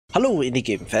Hello indie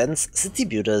game fans, city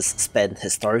builders span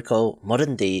historical,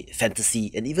 modern day, fantasy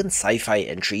and even sci-fi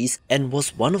entries and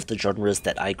was one of the genres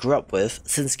that I grew up with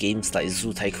since games like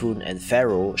Zoo Tycoon and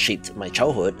Referral shaped my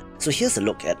childhood. So here's a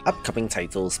look at upcoming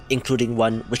titles, including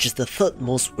one which is the third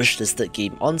most wishlisted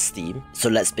game on Steam. So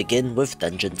let's begin with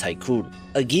Dungeon Tycoon,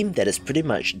 a game that is pretty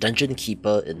much Dungeon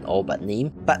Keeper in all but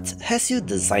name, but has you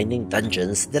designing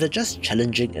dungeons that are just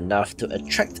challenging enough to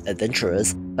attract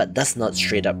adventurers but does not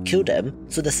straight up kill them,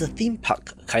 so there's a theme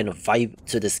park kind of vibe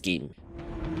to this game.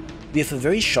 We have a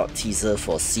very short teaser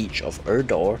for Siege of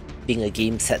Erdor, being a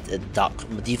game set in dark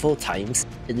medieval times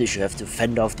in which you have to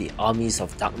fend off the armies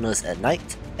of darkness at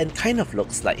night, and kind of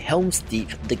looks like Helm's Deep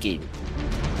the game.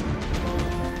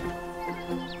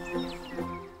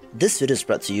 This video is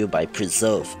brought to you by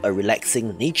Preserve, a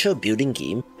relaxing nature building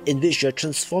game in which you're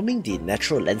transforming the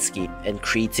natural landscape and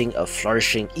creating a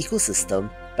flourishing ecosystem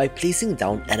by placing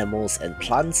down animals and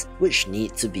plants which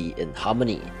need to be in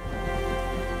harmony.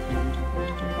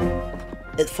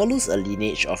 It follows a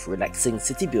lineage of relaxing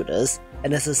city builders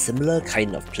and has a similar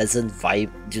kind of pleasant vibe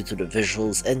due to the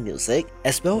visuals and music,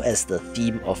 as well as the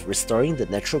theme of restoring the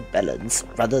natural balance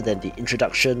rather than the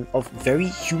introduction of very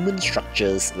human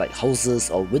structures like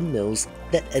houses or windmills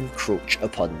that encroach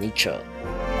upon nature.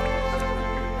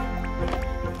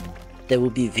 There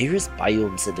will be various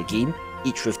biomes in the game,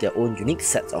 each with their own unique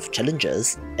set of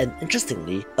challenges, and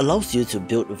interestingly, allows you to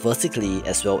build vertically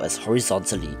as well as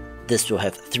horizontally. This will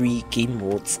have 3 game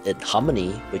modes in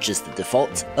Harmony, which is the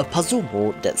default, a puzzle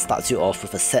mode that starts you off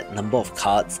with a set number of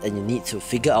cards and you need to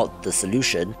figure out the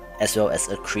solution, as well as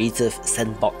a creative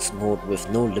sandbox mode with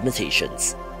no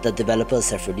limitations. The developers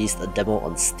have released a demo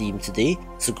on Steam today,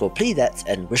 so go play that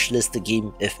and wishlist the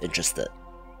game if interested.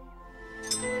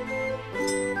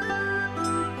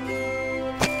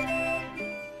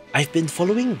 I've been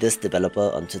following this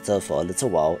developer on Twitter for a little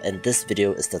while, and this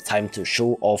video is the time to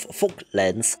show off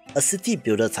Folklands, a city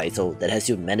builder title that has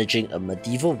you managing a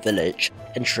medieval village,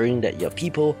 ensuring that your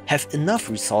people have enough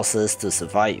resources to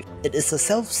survive. It is a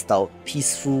self-styled,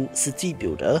 peaceful city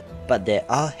builder, but there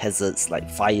are hazards like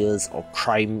fires or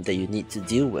crime that you need to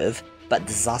deal with, but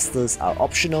disasters are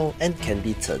optional and can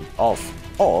be turned off.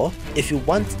 Or, if you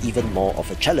want even more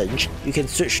of a challenge, you can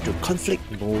switch to conflict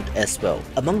mode as well.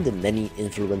 Among the many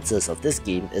influences of this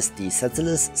game is the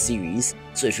Settlers series,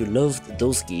 so if you loved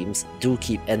those games, do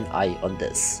keep an eye on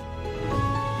this.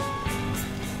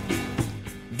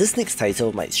 This next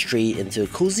title might stray into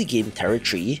cozy game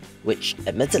territory, which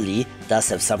admittedly does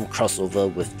have some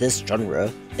crossover with this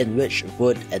genre, in which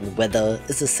Wood and Weather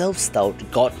is a self-styled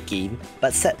god game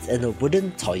but set in a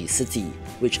wooden toy city,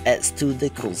 which adds to the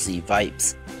cozy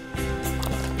vibes.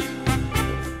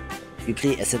 You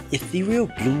play as an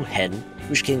ethereal blue hen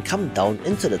which can come down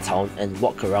into the town and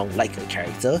walk around like a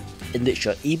character, in which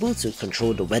you're able to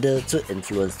control the weather to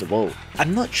influence the world.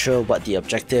 I'm not sure what the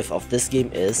objective of this game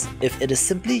is, if it is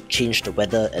simply change the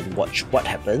weather and watch what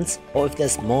happens, or if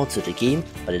there's more to the game,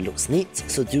 but it looks neat,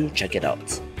 so do check it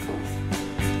out.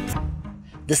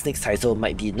 This next title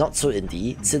might be not so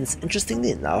indie, since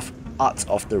interestingly enough, Art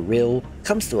of the Rail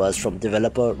comes to us from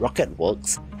developer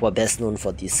Rocketworks, who are best known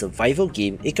for the survival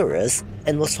game Icarus,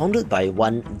 and was founded by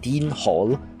one Dean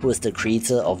Hall, who is the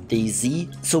creator of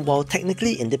DayZ. So while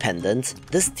technically independent,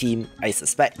 this team, I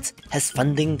suspect, has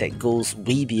funding that goes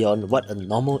way beyond what a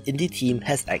normal indie team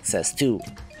has access to.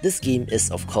 This game is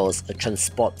of course a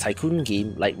transport tycoon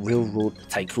game like Railroad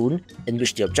Tycoon, in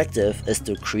which the objective is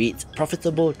to create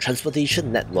profitable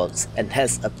transportation networks and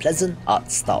has a pleasant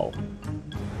art style.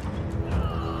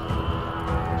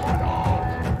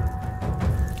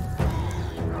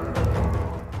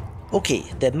 Okay,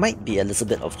 there might be a little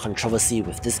bit of controversy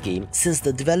with this game since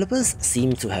the developers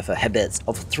seem to have a habit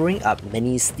of throwing up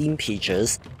many Steam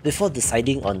pages before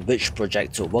deciding on which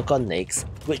project to work on next,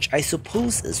 which I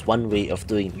suppose is one way of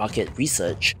doing market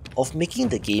research, of making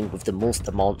the game with the most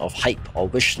amount of hype or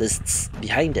wishlists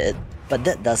behind it, but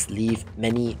that does leave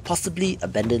many possibly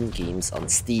abandoned games on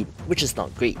Steam, which is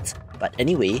not great. But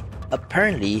anyway,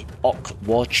 apparently Orc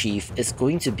War Chief is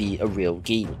going to be a real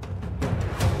game.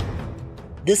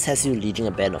 This has you leading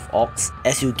a band of orcs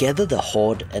as you gather the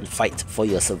horde and fight for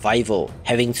your survival,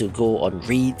 having to go on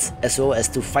raids as well as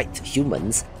to fight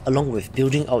humans, along with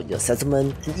building out your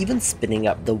settlement and even spinning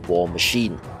up the war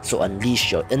machine, so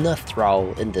unleash your inner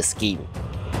Thrall in this game.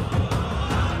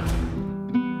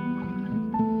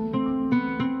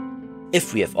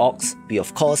 If we have orcs, we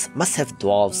of course must have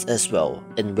dwarves as well,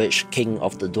 in which King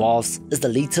of the Dwarves is the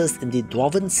latest in the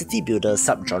Dwarven city builder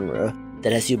subgenre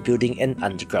that has you building an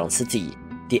underground city.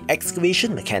 The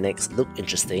excavation mechanics look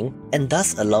interesting and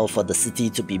does allow for the city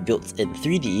to be built in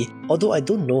 3D, although I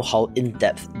don't know how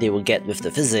in-depth they will get with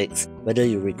the physics, whether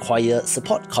you require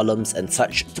support columns and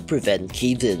such to prevent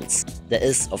cave-ins. There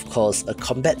is of course a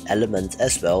combat element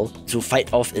as well to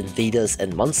fight off invaders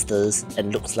and monsters,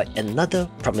 and looks like another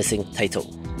promising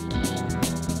title.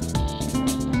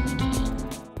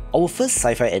 Our first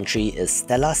sci-fi entry is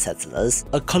Stellar Settlers,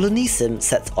 a colony sim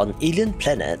set on alien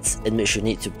planets in which you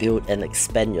need to build and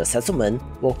expand your settlement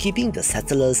while keeping the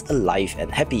settlers alive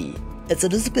and happy. It's a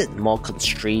little bit more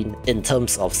constrained in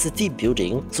terms of city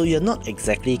building, so you're not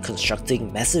exactly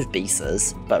constructing massive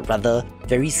bases, but rather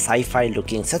very sci-fi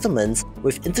looking settlements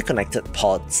with interconnected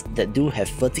pods that do have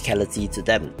verticality to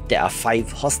them. There are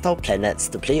 5 hostile planets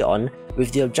to play on,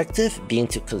 with the objective being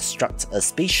to construct a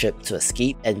spaceship to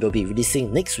escape, and will be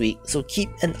releasing next week, so keep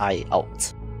an eye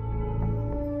out.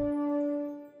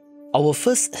 Our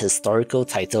first historical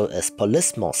title is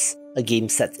Polismos, a game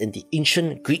set in the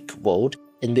ancient Greek world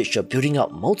in which you're building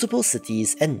out multiple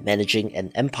cities and managing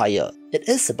an empire. It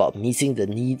is about meeting the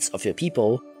needs of your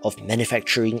people, of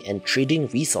manufacturing and trading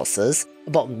resources,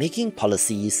 about making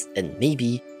policies, and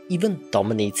maybe even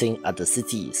dominating other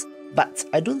cities. But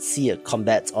I don't see a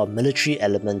combat or military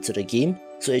element to the game,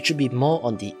 so it should be more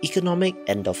on the economic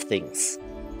end of things.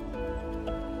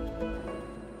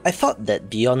 I thought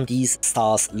that Beyond These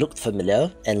Stars looked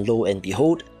familiar, and lo and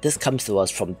behold, this comes to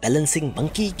us from Balancing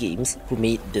Monkey Games, who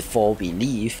made Before We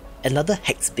Leave, another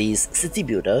hex-based city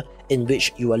builder in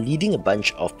which you are leading a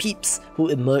bunch of peeps who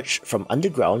emerge from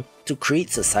underground to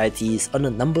create societies on a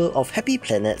number of happy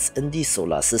planets in the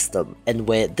solar system, and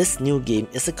where this new game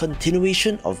is a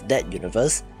continuation of that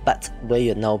universe, but where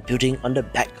you're now building on the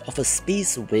back of a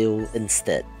space whale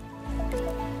instead.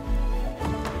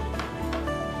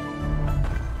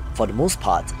 For the most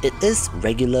part, it is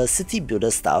regular city builder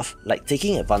stuff like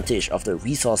taking advantage of the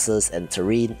resources and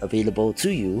terrain available to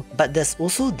you, but there's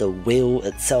also the whale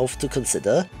itself to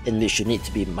consider, in which you need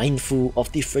to be mindful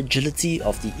of the fragility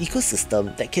of the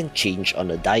ecosystem that can change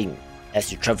on a dime.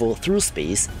 As you travel through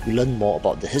space, you learn more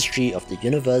about the history of the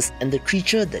universe and the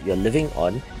creature that you're living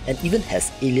on, and even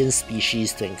has alien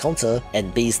species to encounter,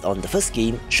 and based on the first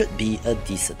game, should be a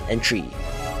decent entry.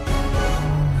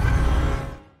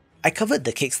 I covered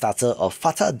the Kickstarter of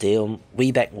Fata Deum way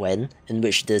back when, in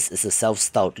which this is a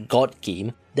self-styled god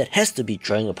game that has to be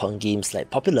drawing upon games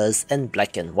like Populous and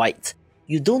Black and White.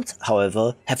 You don't,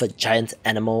 however, have a giant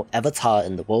animal avatar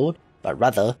in the world, but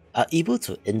rather are able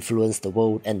to influence the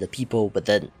world and the people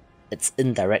within. It's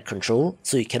indirect control,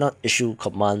 so you cannot issue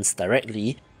commands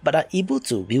directly, but are able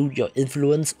to wield your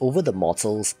influence over the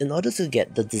mortals in order to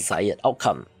get the desired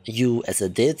outcome. You as a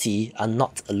deity are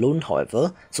not alone,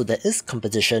 however, so there is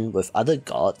competition with other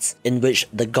gods, in which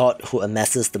the god who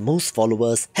amasses the most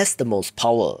followers has the most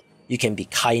power. You can be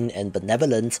kind and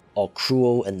benevolent, or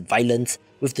cruel and violent,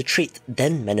 with the trait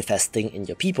then manifesting in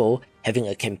your people, having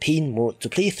a campaign mode to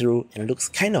play through, and looks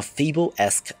kind of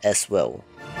Fable-esque as well.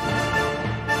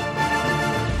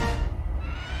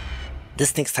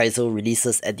 This next title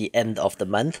releases at the end of the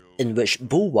month, in which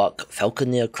Bulwark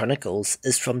Falconeer Chronicles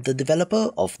is from the developer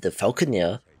of The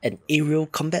Falconeer, an aerial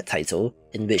combat title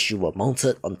in which you were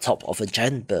mounted on top of a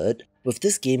giant bird, with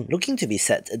this game looking to be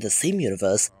set in the same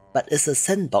universe but is a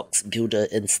sandbox builder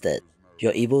instead.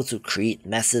 You're able to create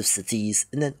massive cities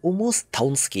in an almost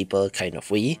townscaper kind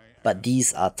of way, but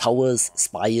these are towers,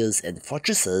 spires and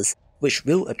fortresses which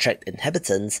will attract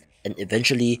inhabitants and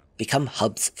eventually become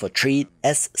hubs for trade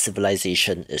as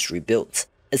civilization is rebuilt.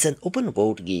 It's an open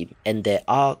world game, and there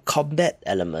are combat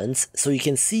elements, so you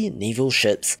can see naval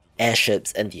ships,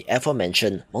 airships and the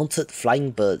aforementioned mounted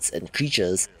flying birds and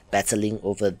creatures battling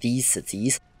over these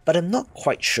cities, but I'm not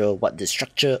quite sure what the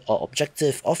structure or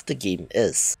objective of the game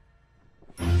is.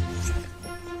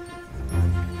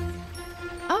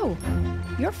 Oh,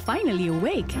 you're finally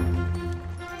awake!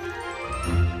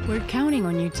 We're counting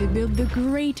on you to build the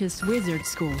greatest wizard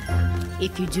school.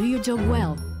 If you do your job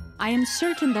well, I am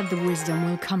certain that the wisdom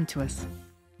will come to us.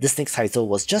 This next title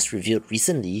was just revealed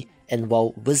recently, and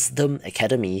while Wisdom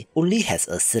Academy only has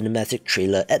a cinematic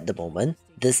trailer at the moment,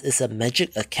 this is a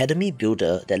Magic Academy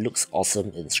builder that looks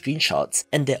awesome in screenshots,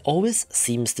 and there always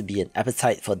seems to be an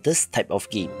appetite for this type of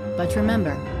game. But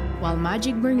remember, while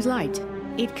magic brings light,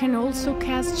 it can also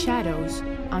cast shadows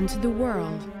onto the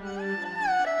world.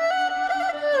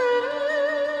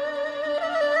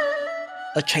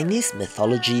 A Chinese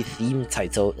mythology themed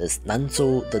title is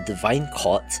Nanzhou the Divine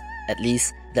Court. At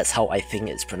least, That's how I think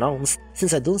it's pronounced,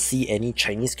 since I don't see any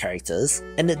Chinese characters,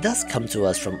 and it does come to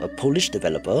us from a Polish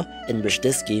developer, in which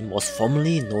this game was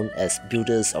formerly known as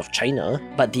Builders of China,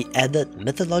 but the added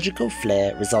mythological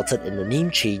flair resulted in the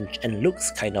name change and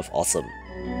looks kind of awesome.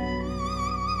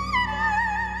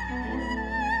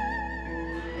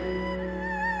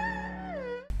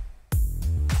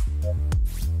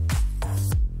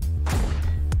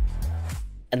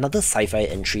 Another sci-fi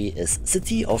entry is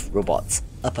City of Robots,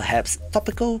 a perhaps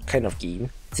topical kind of game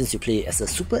since you play as a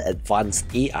super advanced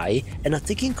AI and are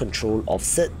taking control of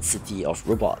said city of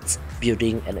robots,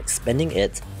 building and expanding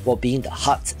it while being the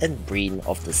heart and brain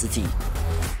of the city.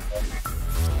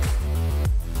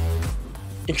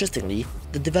 Interestingly,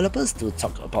 the developers do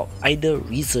talk about either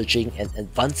researching and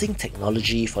advancing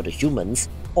technology for the humans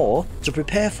or to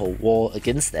prepare for war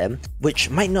against them, which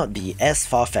might not be as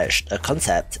far-fetched a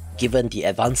concept given the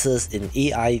advances in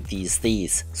AI these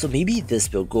days, so maybe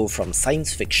this will go from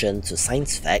science fiction to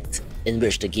science fact, in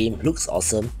which the game looks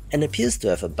awesome and appears to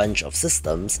have a bunch of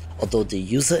systems, although the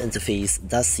user interface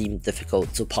does seem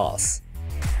difficult to parse.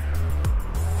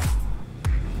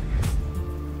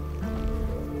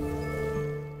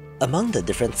 Among the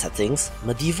different settings,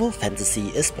 medieval fantasy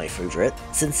is my favourite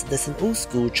since there's an old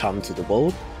school charm to the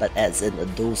world but adds in a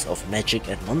dose of magic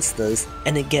and monsters,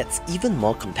 and it gets even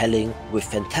more compelling with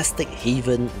Fantastic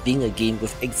Haven being a game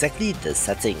with exactly this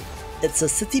setting. It's a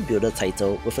city builder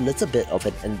title with a little bit of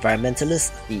an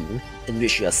environmentalist theme in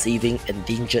which you are saving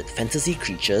endangered fantasy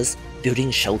creatures,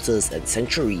 building shelters and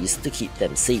sanctuaries to keep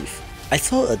them safe. I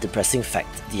saw a depressing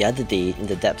fact the other day in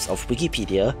the depths of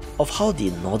Wikipedia of how the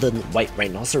northern white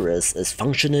rhinoceros is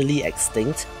functionally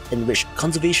extinct, in which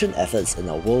conservation efforts in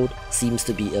our world seems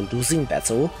to be a losing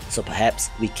battle, so perhaps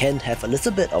we can have a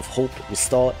little bit of hope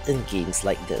restored in games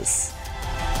like this.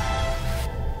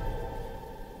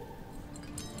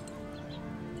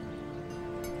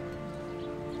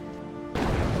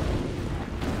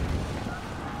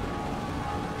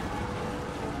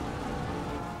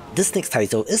 This next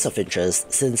title is of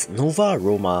interest since Nova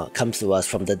Roma comes to us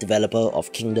from the developer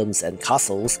of Kingdoms and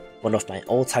Castles, one of my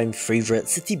all-time favourite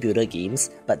city builder games,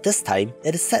 but this time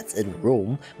it is set in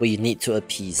Rome where you need to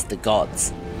appease the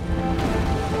gods.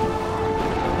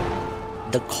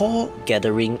 The core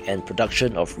gathering and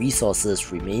production of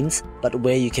resources remains, but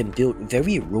where you can build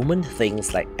very Roman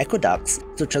things like aqueducts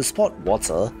to transport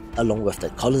water, along with the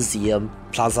Colosseum,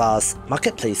 plazas,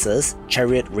 marketplaces,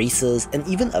 chariot races, and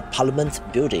even a parliament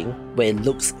building where it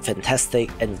looks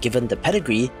fantastic and given the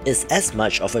pedigree is as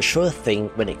much of a sure thing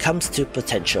when it comes to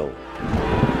potential.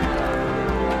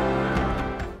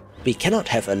 We cannot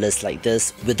have a list like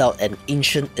this without an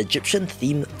ancient Egyptian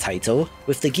themed title,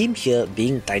 with the game here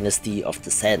being Dynasty of the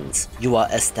Sands. You are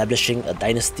establishing a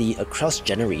dynasty across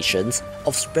generations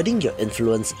of spreading your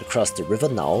influence across the River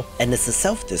Nile, and it's a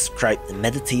self-described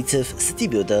meditative city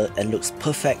builder and looks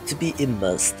perfect to be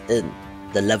immersed in.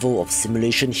 The level of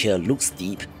simulation here looks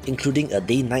deep, including a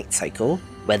day-night cycle,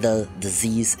 weather,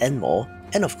 disease, and more,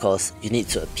 and of course you need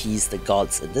to appease the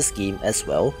gods in this game as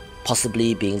well,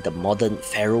 possibly being the modern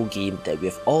Pharaoh game that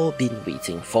we've all been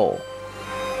waiting for.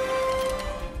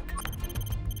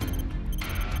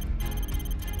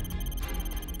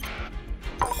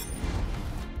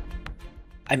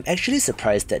 I'm actually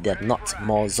surprised that there are not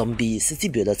more zombie city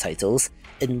builder titles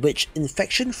in which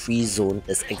infection-free zone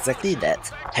is exactly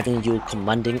that, having you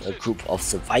commanding a group of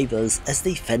survivors as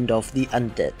they fend off the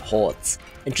undead hordes.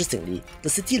 Interestingly, the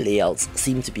city layouts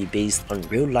seem to be based on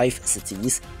real-life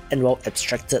cities, and while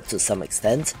abstracted to some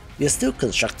extent, we are still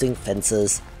constructing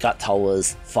fences, guard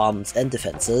towers, farms and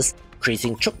defences,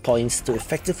 creating choke points to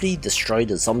effectively destroy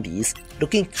the zombies,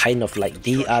 looking kind of like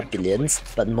they are Billions,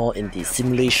 but more in the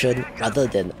simulation rather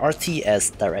than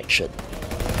RTS direction.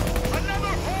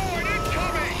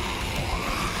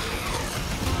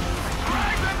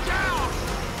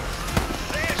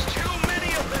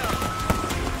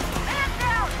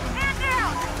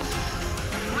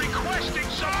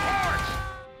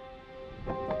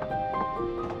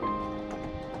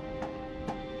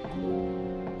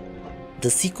 The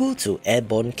sequel to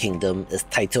Airborne Kingdom is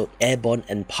titled Airborne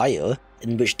Empire,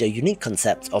 in which the unique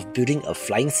concept of building a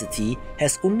flying city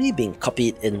has only been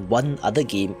copied in one other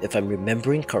game if I'm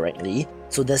remembering correctly,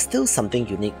 so there's still something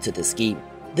unique to this game.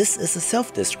 This is a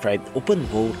self-described open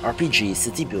world RPG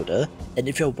city builder, and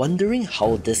if you're wondering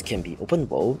how this can be open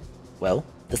world, well,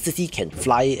 the city can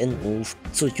fly and move,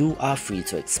 so you are free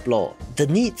to explore. The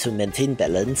need to maintain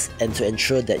balance and to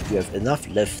ensure that you have enough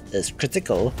lift is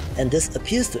critical, and this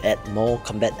appears to add more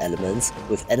combat elements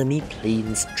with enemy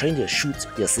planes trying to shoot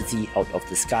your city out of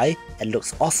the sky, and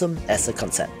looks awesome as a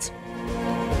concept.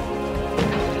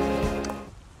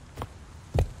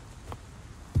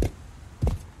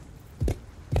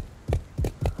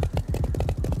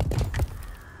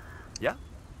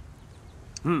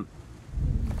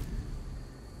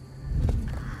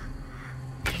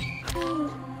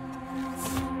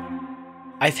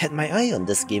 I've had my eye on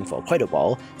this game for quite a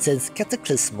while since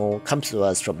Cataclysmo comes to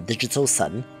us from Digital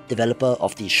Sun, developer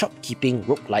of the shopkeeping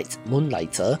roguelite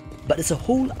Moonlighter, but it's a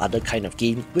whole other kind of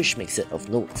game which makes it of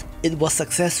note. It was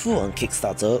successful on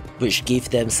Kickstarter, which gave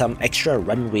them some extra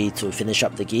runway to finish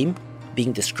up the game,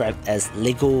 being described as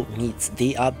Lego meets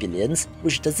They Are Billions,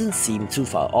 which doesn't seem too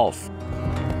far off.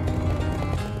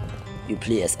 You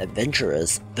play as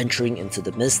adventurers venturing into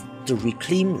the mist to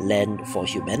reclaim land for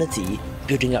humanity,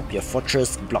 building up your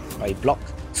fortress block by block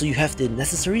so you have the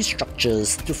necessary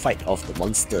structures to fight off the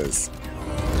monsters.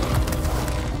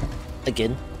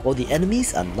 Again, while the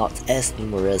enemies are not as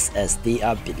numerous as They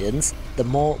Are Billions, the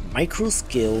more micro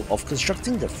scale of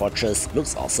constructing the fortress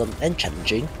looks awesome and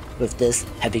challenging, with this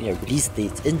having a release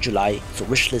date in July, so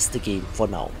wishlist the game for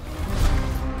now.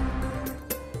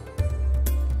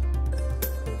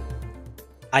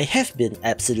 I have been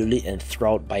absolutely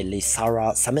enthralled by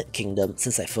Lesara Summit Kingdom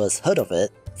since I first heard of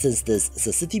it, since this is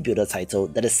a city builder title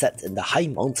that is set in the high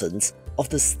mountains of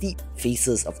the steep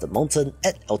faces of the mountain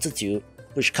at altitude,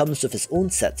 which comes with its own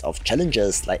set of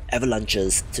challenges like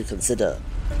avalanches to consider.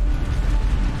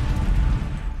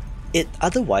 It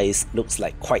otherwise looks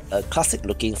like quite a classic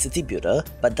looking city builder,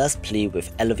 but does play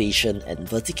with elevation and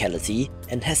verticality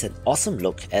and has an awesome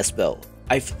look as well.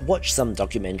 I've watched some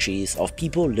documentaries of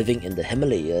people living in the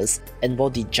Himalayas, and while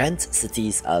the giant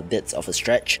cities are a bit of a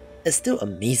stretch, it still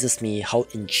amazes me how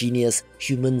ingenious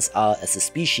humans are as a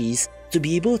species to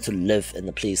be able to live in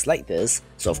a place like this,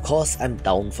 so of course I'm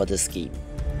down for this game.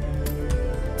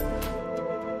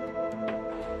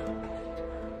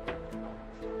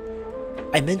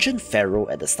 I mentioned Referral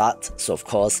at the start, so of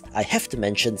course I have to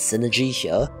mention Synergy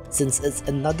here, since it's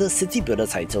another city builder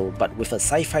title but with a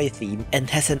sci-fi theme and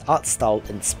has an art style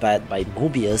inspired by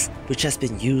Mobius, which has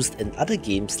been used in other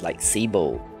games like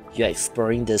Sable. You're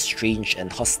exploring this strange and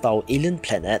hostile alien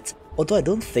planet, although I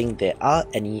don't think there are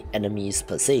any enemies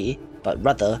per se, but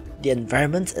rather the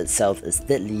environment itself is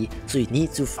deadly, so you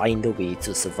need to find a way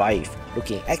to survive,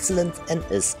 looking excellent and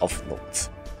is of note.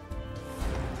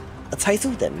 A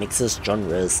title that mixes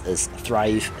genres is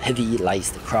Thrive Heavy Lies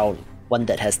the Crown, one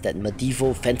that has that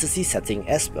medieval fantasy setting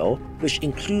as well, which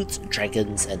includes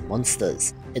dragons and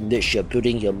monsters, in which you're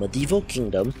building your medieval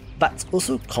kingdom but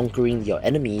also conquering your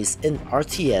enemies in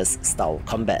RTS style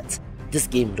combat. This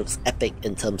game looks epic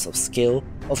in terms of scale,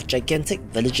 of gigantic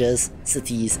villages,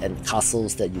 cities and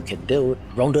castles that you can build,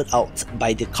 rounded out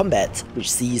by the combat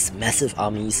which sees massive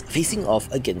armies facing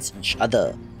off against each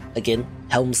other. Again,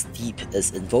 Helm's Deep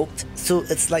is invoked, so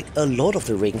it's like a Lord of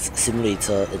the Rings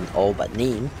simulator in all but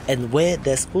name, and where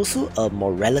there's also a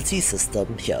morality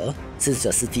system here, since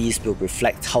your cities will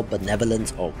reflect how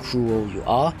benevolent or cruel you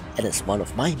are, and it's one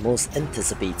of my most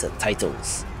anticipated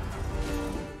titles.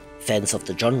 Fans of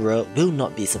the genre will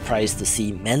not be surprised to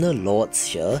see Manor Lords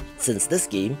here, since this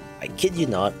game, I kid you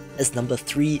not, is number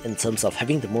 3 in terms of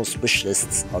having the most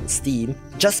wishlists on Steam,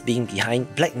 just being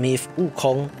behind Black Myth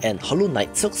Wukong and Hollow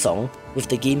Knight Silksong, with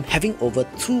the game having over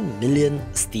 2 million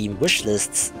Steam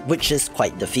wishlists, which is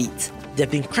quite the feat. They've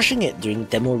been crushing it during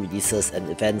demo releases and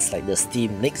events like the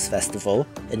Steam Mix Festival,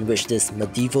 in which this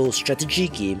medieval strategy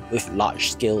game with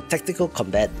large-scale tactical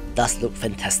combat does look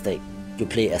fantastic. You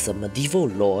play as a medieval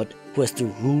lord who has to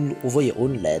rule over your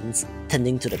own lands,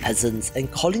 tending to the peasants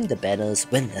and calling the banners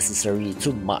when necessary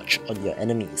to march on your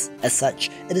enemies. As such,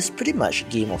 it is pretty much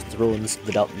Game of Thrones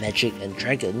without magic and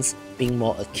dragons, being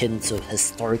more akin to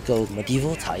historical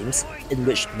medieval times, in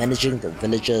which managing the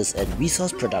villages and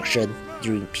resource production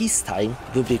during peacetime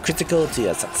will be critical to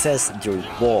your success during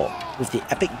war, with the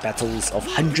epic battles of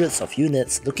hundreds of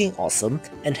units looking awesome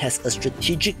and has a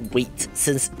strategic weight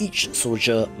since each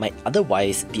soldier might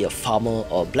otherwise be a farmer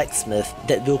or blacksmith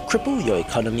that will cripple your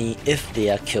economy if they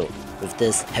are killed, with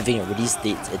this having a release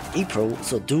date in April,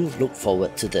 so do look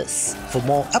forward to this. For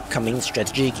more upcoming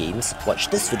strategy games, watch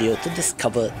this video to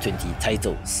discover 20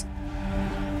 titles.